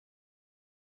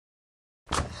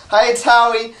Hi, it's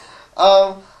Howie.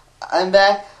 I'm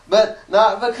back, but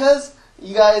not because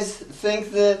you guys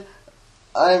think that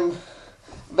I'm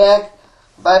back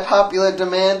by popular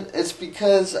demand. It's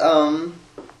because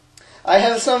I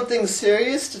have something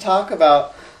serious to talk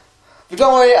about. But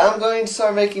don't worry, I'm going to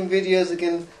start making videos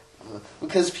again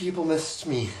because people missed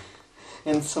me.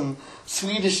 And some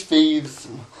Swedish faves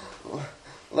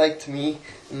liked me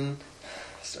and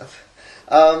stuff.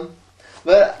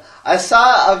 But I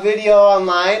saw a video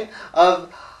online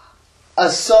of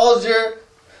a soldier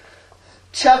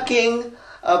chucking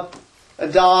a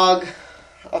dog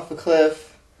off a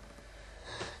cliff,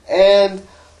 and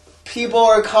people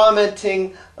were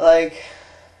commenting like,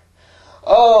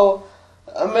 "Oh,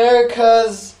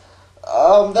 America's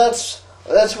that's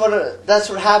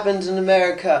what happens in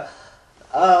America.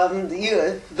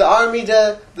 The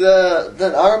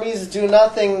armies do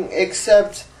nothing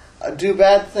except do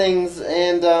bad things,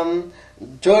 and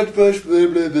George Bush, blah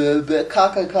blah blah, blah,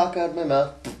 cock out my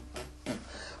mouth."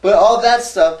 But all that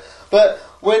stuff. But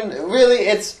when really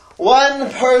it's one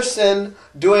person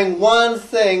doing one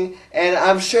thing, and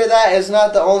I'm sure that is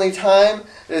not the only time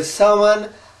that someone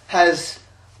has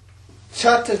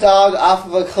chucked a dog off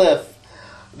of a cliff.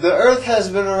 The earth has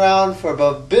been around for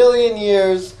about 1 billion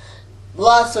years.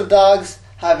 Lots of dogs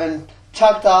have been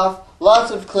chucked off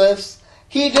lots of cliffs.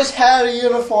 He just had a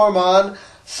uniform on.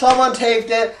 Someone taped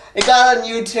it. It got on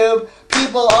YouTube.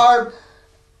 People are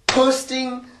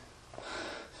posting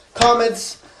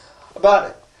comments about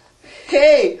it.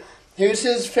 Hey, here's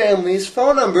his family's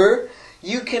phone number.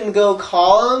 You can go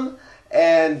call him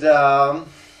and all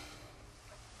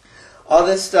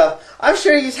this stuff. I'm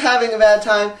sure he's having a bad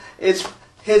time. It's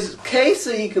his case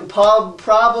that he could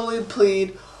probably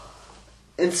plead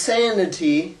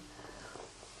insanity.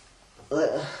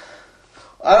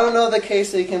 I don't know the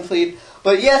case that he can plead,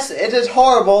 but yes, it is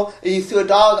horrible that you threw a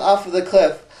dog off of the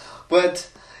cliff. But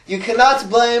you cannot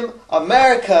blame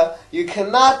America. You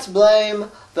cannot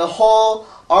blame the whole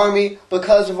army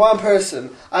because of one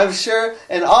person. I'm sure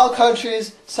in all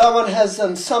countries someone has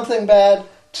done something bad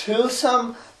to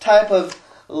some type of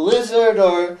lizard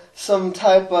or some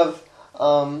type of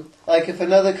like if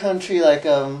another country like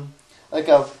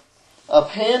a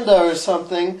panda or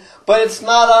something, but it's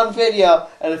not on video.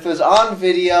 And if it was on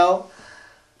video,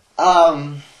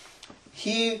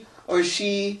 he or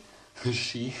she,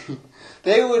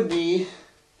 they would be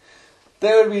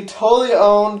totally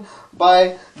owned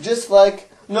by just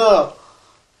like no.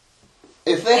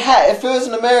 If it was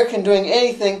an American doing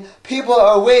anything, people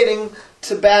are waiting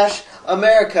to bash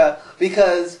America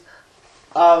because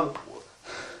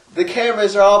the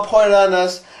cameras are all pointed on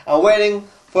us and waiting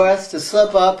for us to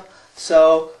slip up.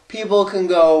 So people can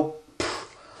go,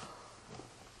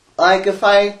 like if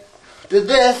I did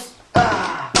this,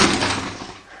 I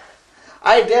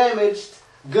damaged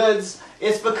goods.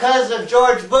 It's because of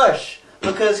George Bush,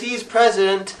 because he's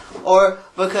president, or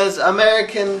because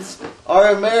Americans are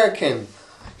American.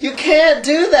 You can't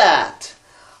do that.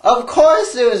 Of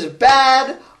course it was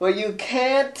bad, but you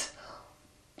can't.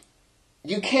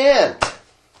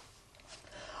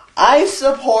 I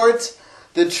support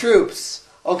the troops.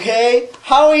 Okay?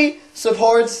 Howie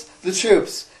supports the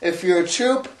troops. If you're a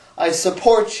troop, I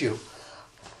support you.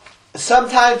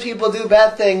 Sometimes people do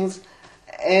bad things,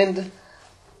 and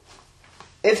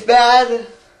it's bad,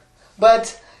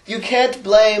 but you can't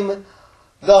blame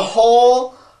the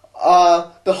whole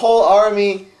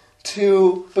army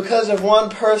because of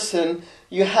one person.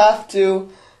 You have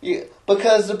to,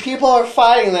 because the people are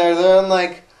fighting there. They're in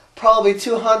like probably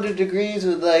 200 degrees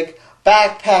with like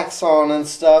backpacks on and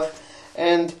stuff.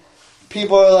 And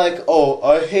people are like, "Oh,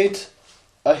 I hate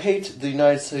the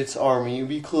United States Army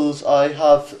because I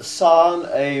have seen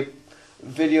a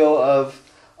video of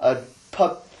a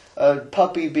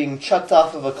puppy being chucked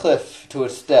off of a cliff to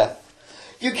its death."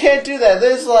 You can't do that.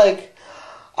 There's like,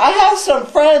 I have some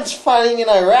friends fighting in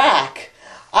Iraq.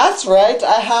 That's right,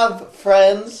 I have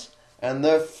friends, and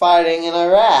they're fighting in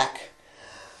Iraq.